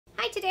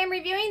Today I'm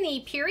reviewing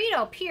the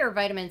Purito Pure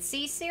Vitamin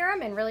C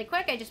Serum, and really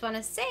quick, I just want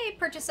to say,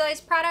 purchase all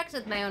these products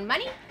with my own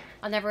money.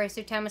 I'll never waste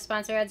your time with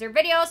sponsor ads or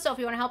videos, so if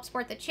you want to help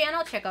support the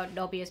channel, check out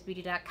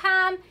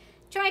nobsbeauty.com,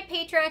 join my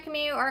Patreon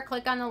community, or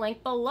click on the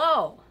link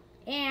below.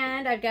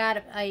 And I've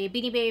got a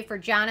Beanie Baby for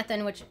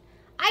Jonathan, which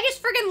I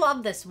just freaking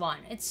love this one.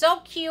 It's so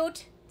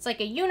cute. It's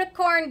like a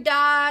unicorn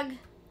dog.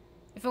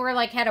 If it were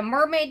like had a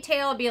mermaid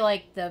tail, it'd be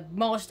like the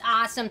most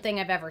awesome thing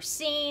I've ever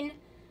seen.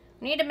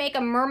 We need to make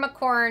a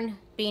mermicorn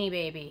Beanie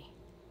Baby.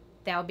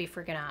 That would be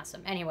freaking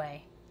awesome.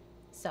 Anyway,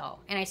 so,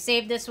 and I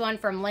saved this one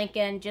from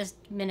Lincoln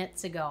just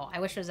minutes ago.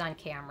 I wish it was on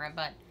camera,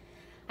 but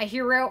I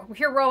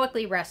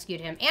heroically rescued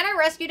him. And I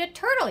rescued a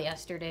turtle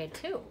yesterday,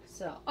 too.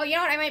 So, oh, you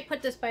know what? I might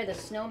put this by the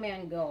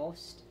snowman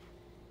ghost.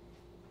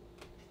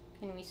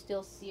 Can we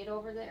still see it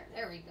over there?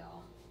 There we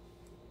go.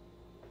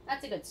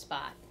 That's a good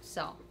spot.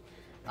 So,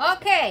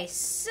 okay,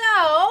 so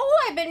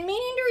I've been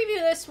meaning to review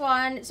this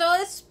one. So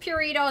this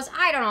Purito's,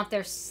 I don't know if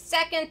they're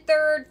second,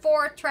 third,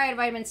 fourth try at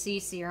vitamin C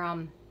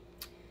serum.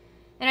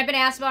 And I've been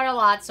asked about it a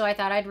lot, so I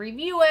thought I'd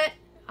review it.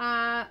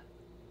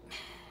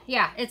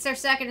 Yeah, it's their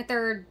second, or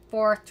third,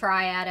 fourth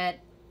try at it.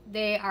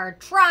 They are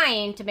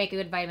trying to make a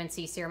good vitamin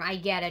C serum. I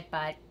get it,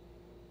 but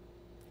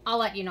I'll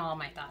let you know all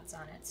my thoughts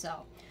on it.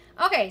 So,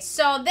 okay,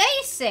 so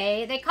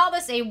they call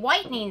this a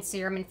whitening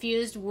serum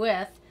infused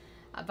with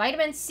a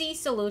vitamin C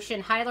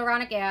solution,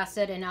 hyaluronic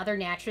acid, and other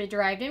naturally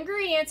derived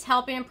ingredients,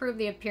 helping improve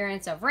the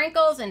appearance of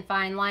wrinkles and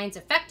fine lines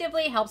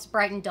effectively, helps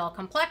brighten dull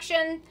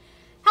complexion,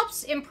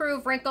 helps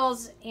improve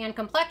wrinkles and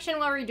complexion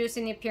while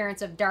reducing the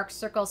appearance of dark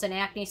circles and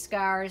acne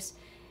scars.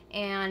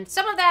 And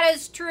some of that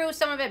is true,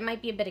 some of it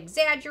might be a bit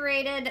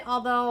exaggerated,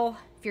 although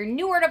if you're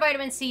newer to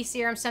vitamin C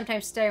serum,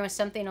 sometimes starting with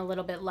something a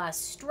little bit less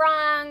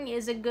strong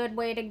is a good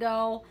way to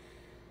go.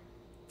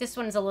 This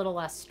one's a little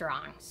less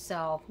strong,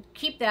 so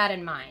keep that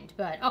in mind.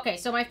 But, okay,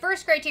 so my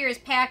first criteria is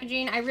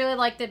packaging. I really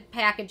like the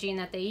packaging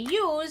that they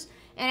use.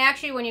 And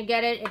actually, when you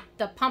get it,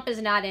 the pump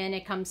is not in.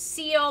 It comes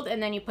sealed,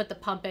 and then you put the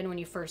pump in when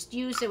you first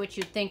use it, which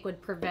you'd think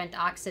would prevent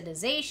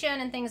oxidization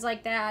and things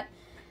like that.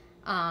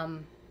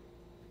 But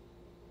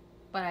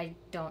I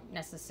don't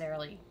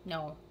necessarily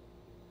know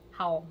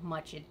how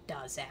much it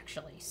does,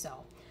 actually.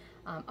 So,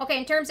 okay,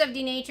 in terms of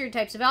denatured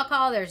types of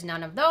alcohol, there's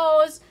none of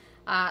those.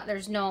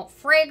 There's no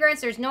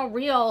fragrance. There's no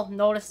real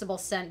noticeable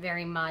scent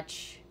very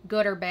much,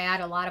 good or bad.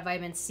 A lot of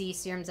vitamin C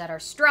serums that are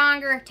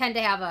stronger tend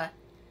to have a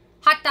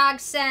hot dog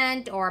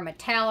scent or a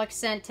metallic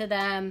scent to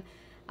them.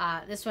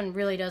 This one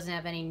really doesn't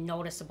have any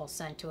noticeable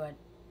scent to it,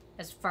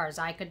 as far as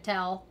I could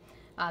tell.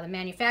 The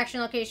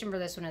manufacturing location for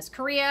this one is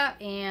Korea,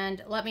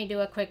 and let me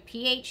do a quick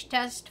pH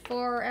test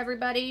for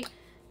everybody,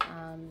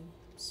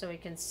 so we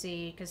can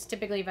see, because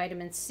typically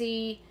vitamin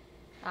C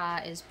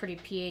is pretty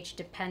pH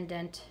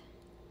dependent.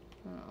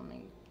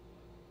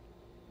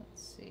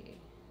 Let's see.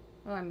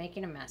 Oh, I'm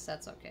making a mess.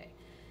 That's okay.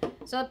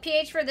 So the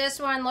pH for this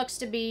one looks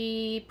to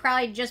be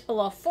probably just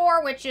below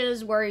 4, which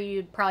is where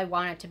you'd probably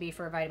want it to be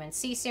for a vitamin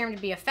C serum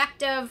to be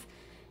effective.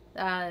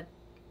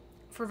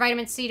 For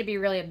vitamin C to be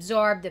really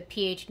absorbed, the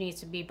pH needs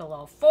to be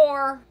below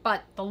 4,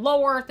 but the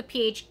lower the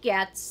pH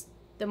gets,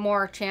 the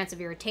more chance of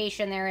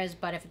irritation there is.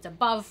 But if it's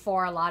above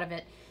 4, a lot of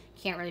it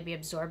can't really be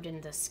absorbed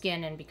into the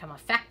skin and become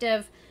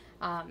effective.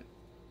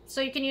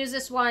 So you can use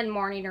this one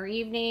morning or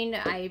evening.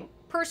 I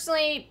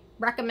personally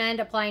recommend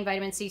applying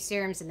vitamin C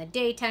serums in the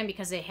daytime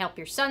because they help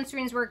your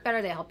sunscreens work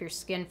better. They help your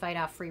skin fight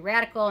off free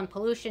radical and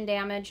pollution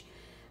damage.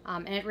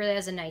 And it really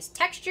has a nice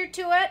texture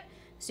to it.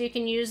 So you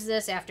can use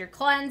this after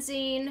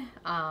cleansing.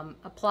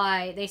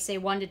 Apply, they say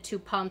 1 to 2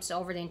 pumps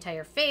over the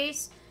entire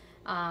face.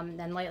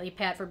 Then lightly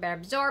pat for better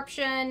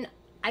absorption.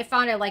 I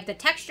found I like the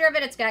texture of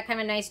it. It's got kind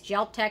of a nice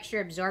gel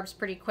texture. Absorbs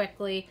pretty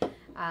quickly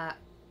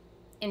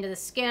into the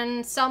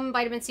skin. Some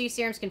vitamin C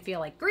serums can feel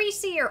like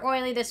greasy or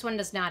oily. This one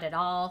does not at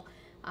all.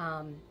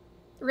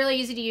 Really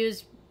easy to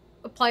use,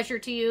 a pleasure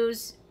to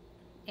use,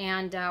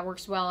 and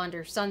works well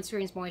under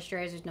sunscreens,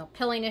 moisturizers, no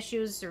pilling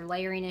issues or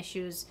layering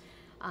issues.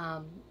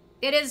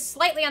 It is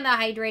slightly on the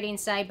hydrating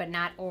side, but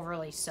not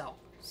overly so.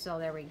 So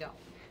there we go.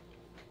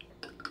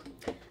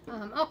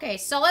 Okay,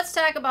 so let's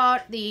talk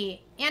about the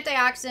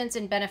antioxidants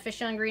and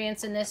beneficial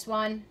ingredients in this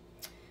one.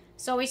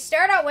 So we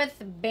start out with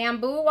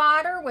bamboo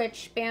water,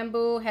 which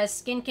bamboo has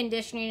skin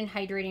conditioning and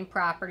hydrating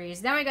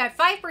properties. Then we got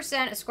 5%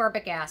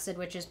 ascorbic acid,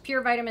 which is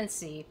pure vitamin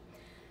C.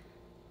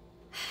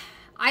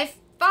 I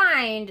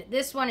find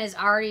this one is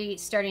already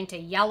starting to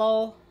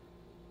yellow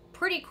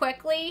pretty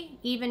quickly,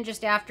 even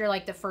just after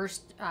like the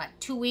first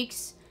 2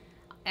 weeks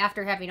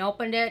after having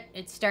opened it.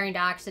 It's starting to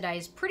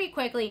oxidize pretty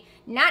quickly,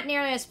 not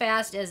nearly as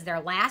fast as their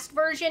last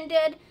version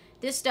did.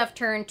 This stuff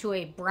turned to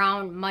a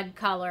brown mud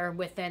color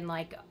within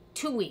like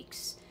 2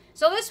 weeks.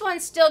 So this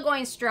one's still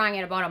going strong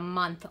at about a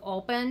month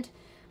opened,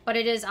 but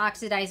it is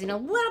oxidizing a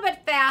little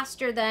bit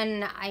faster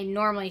than I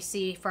normally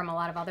see from a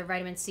lot of other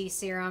vitamin C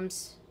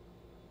serums.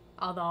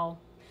 Although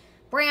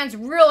brands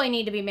really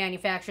need to be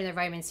manufacturing their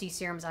vitamin C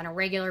serums on a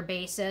regular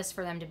basis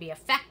for them to be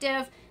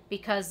effective,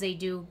 because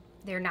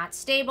they're not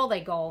stable. They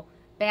go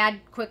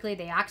bad quickly,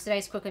 they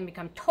oxidize quickly and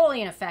become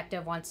totally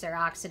ineffective once they're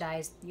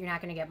oxidized. You're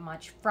not going to get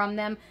much from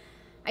them.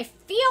 I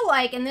feel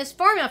like in this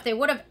formula, if they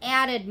would have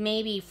added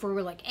maybe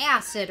ferulic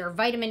acid or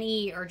vitamin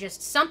E or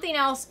just something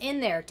else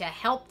in there to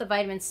help the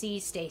vitamin C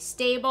stay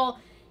stable,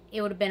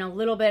 it would have been a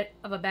little bit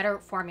of a better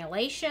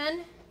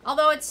formulation.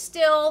 Although it's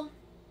still,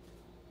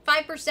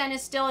 5%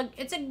 is still,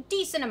 it's a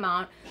decent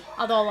amount.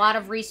 Although a lot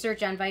of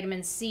research on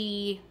vitamin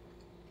C,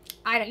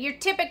 you're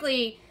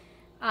typically,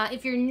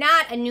 if you're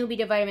not a newbie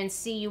to vitamin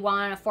C, you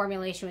want a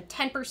formulation with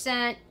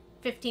 10%,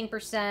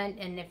 15%,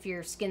 and if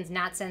your skin's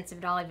not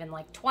sensitive at all, even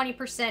like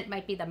 20%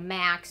 might be the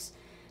max.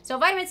 So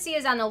vitamin C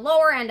is on the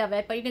lower end of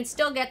it, but you can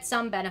still get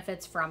some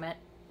benefits from it,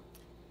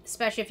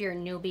 especially if you're a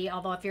newbie.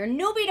 Although if you're a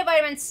newbie to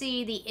vitamin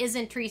C, the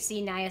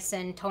isotretinoin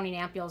niacin toning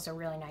ampoule is a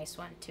really nice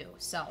one too.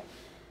 So,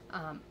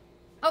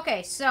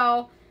 okay,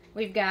 so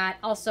we've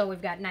got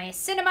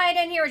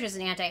niacinamide in here, which is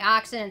an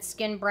antioxidant,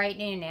 skin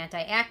brightening, and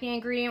anti-acne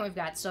ingredient. We've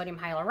got sodium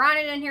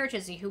hyaluronate in here, which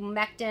is a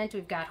humectant.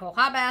 We've got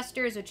jojoba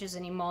esters, which is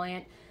an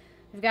emollient.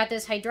 We've got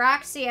this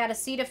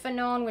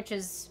hydroxyacetophenone, which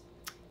is,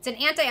 it's an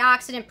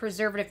antioxidant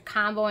preservative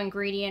combo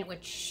ingredient,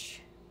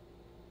 which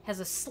has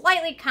a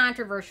slightly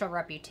controversial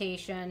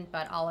reputation,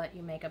 but I'll let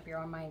you make up your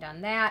own mind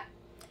on that.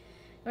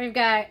 And we've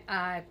got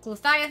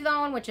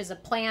glutathione, which is a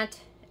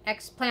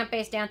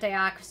plant-based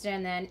antioxidant,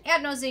 and then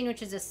adenosine,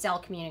 which is a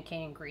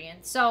cell-communicating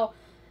ingredient. So,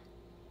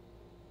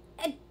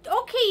 an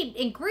okay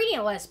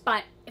ingredient list,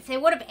 but if they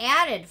would have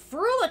added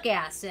ferulic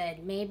acid,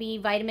 maybe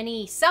vitamin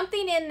E,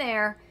 something in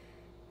there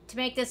to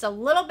make this a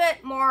little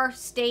bit more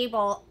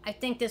stable, I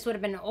think this would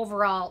have been an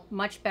overall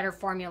much better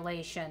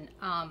formulation.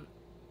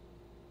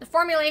 The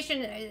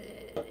formulation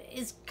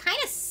is kind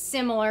of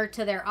similar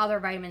to their other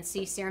vitamin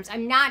C serums.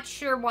 I'm not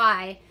sure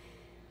why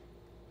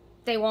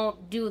they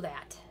won't do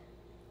that.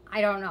 I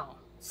don't know.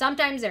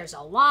 Sometimes there's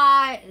a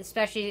law,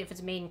 especially if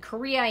it's made in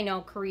Korea. I know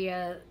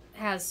Korea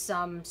has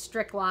some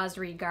strict laws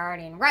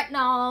regarding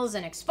retinols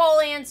and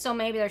exfoliants, so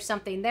maybe there's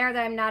something there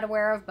that I'm not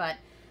aware of, but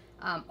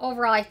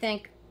overall I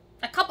think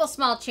a couple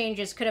small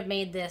changes could have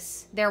made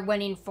this their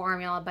winning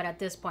formula, but at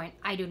this point,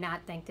 I do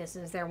not think this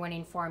is their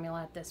winning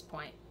formula at this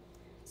point.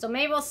 So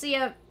maybe we'll see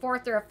a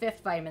 4th or a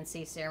 5th vitamin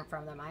C serum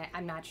from them.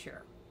 I'm not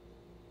sure.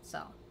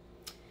 So,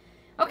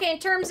 okay, in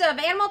terms of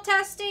animal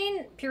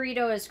testing,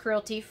 Purito is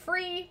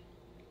cruelty-free.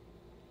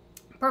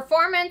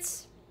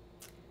 Performance,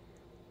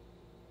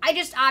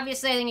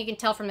 obviously, I think you can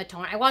tell from the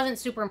tone, I wasn't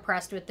super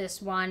impressed with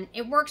this one.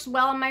 It works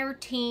well in my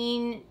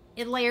routine.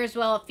 It layers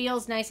well. It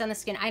feels nice on the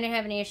skin. I didn't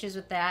have any issues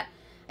with that.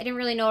 I didn't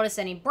really notice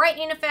any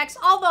brightening effects,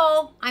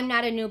 although I'm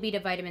not a newbie to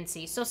vitamin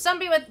C. So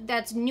somebody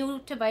that's new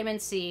to vitamin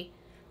C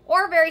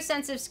or very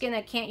sensitive skin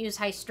that can't use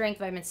high-strength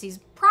vitamin C's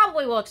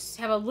probably will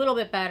have a little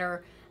bit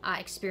better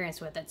experience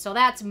with it. So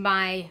that's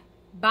my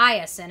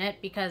bias in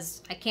it,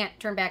 because I can't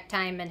turn back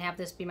time and have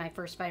this be my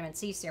first vitamin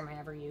C serum I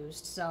ever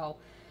used. So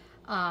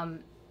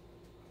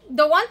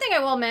the one thing I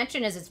will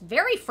mention is it's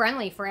very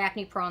friendly for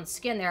acne-prone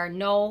skin. There are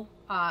no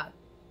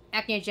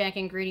acneogenic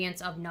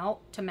ingredients of note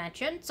to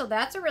mention, so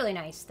that's a really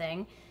nice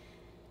thing.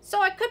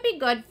 So it could be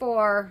good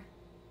for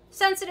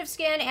sensitive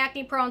skin,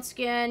 acne-prone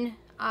skin,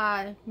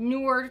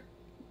 newer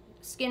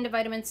skin to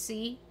vitamin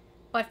C.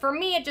 But for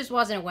me, it just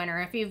wasn't a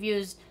winner. If you've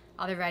used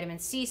other vitamin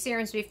C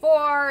serums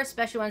before,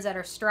 especially ones that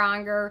are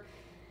stronger,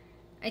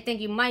 I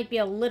think you might be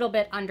a little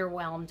bit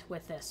underwhelmed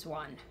with this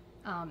one.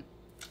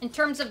 In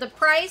terms of the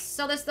price,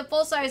 so this is the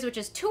full size, which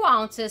is 2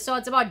 ounces, so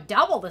it's about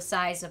double the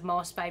size of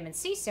most vitamin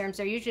C serums.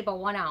 They're usually about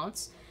 1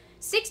 ounce.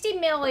 60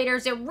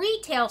 milliliters, it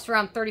retails for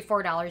around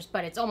 $34,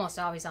 but it's almost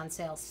always on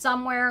sale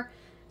somewhere.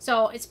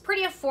 So it's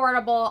pretty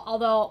affordable,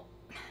 although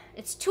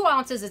it's 2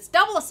 ounces. It's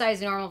double the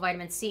size of normal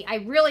vitamin C. I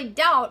really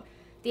doubt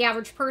the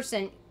average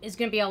person is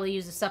going to be able to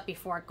use this up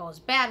before it goes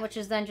bad, which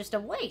is then just a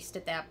waste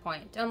at that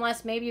point.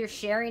 Unless maybe you're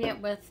sharing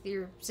it with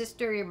your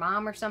sister or your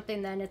mom or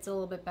something, then it's a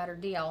little bit better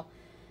deal.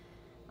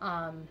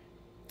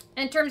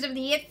 In terms of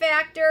the it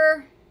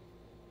factor,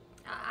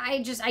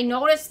 I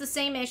noticed the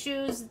same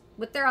issues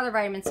with their other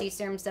vitamin C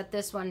serums that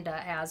this one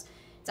has.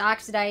 It's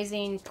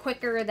oxidizing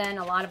quicker than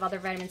a lot of other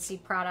vitamin C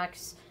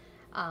products.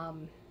 Not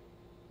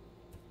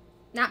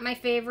my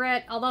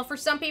favorite, although for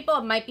some people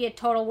it might be a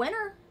total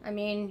winner. I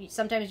mean,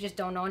 sometimes you just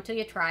don't know until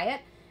you try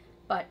it.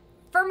 But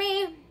for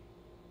me,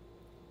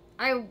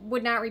 I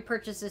would not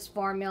repurchase this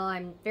formula.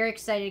 I'm very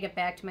excited to get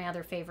back to my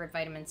other favorite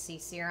vitamin C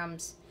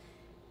serums,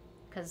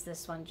 because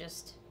this one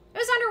just, it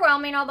was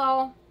underwhelming,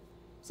 although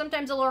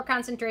sometimes a lower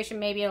concentration,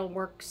 maybe it'll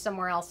work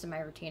somewhere else in my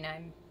routine.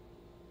 I'm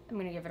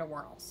going to give it a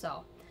whirl,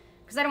 so,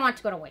 because I don't want it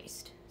to go to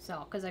waste,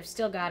 so, because I've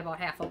still got about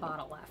half a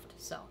bottle left,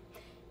 so.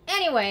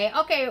 Anyway,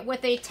 okay,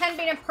 with a 10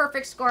 being a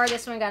perfect score,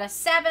 this one got a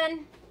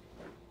 7.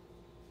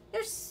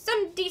 There's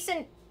some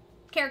decent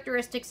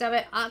characteristics of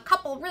it. A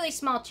couple really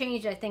small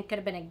changes I think could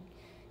have been a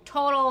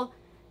total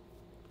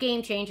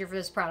game changer for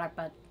this product,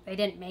 but they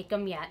didn't make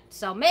them yet.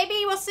 So maybe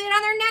we'll see it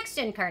on their next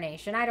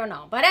incarnation. I don't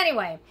know. But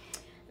anyway,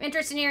 I'm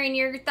interested in hearing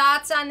your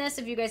thoughts on this,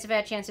 if you guys have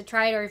had a chance to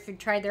try it, or if you've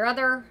tried their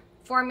other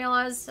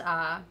formulas.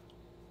 Yeah,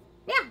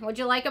 what'd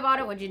you like about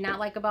it? What'd you not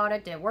like about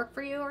it? Did it work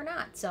for you or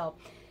not? So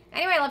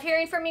anyway, I love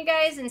hearing from you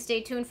guys, and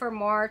stay tuned for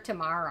more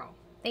tomorrow.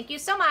 Thank you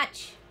so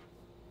much.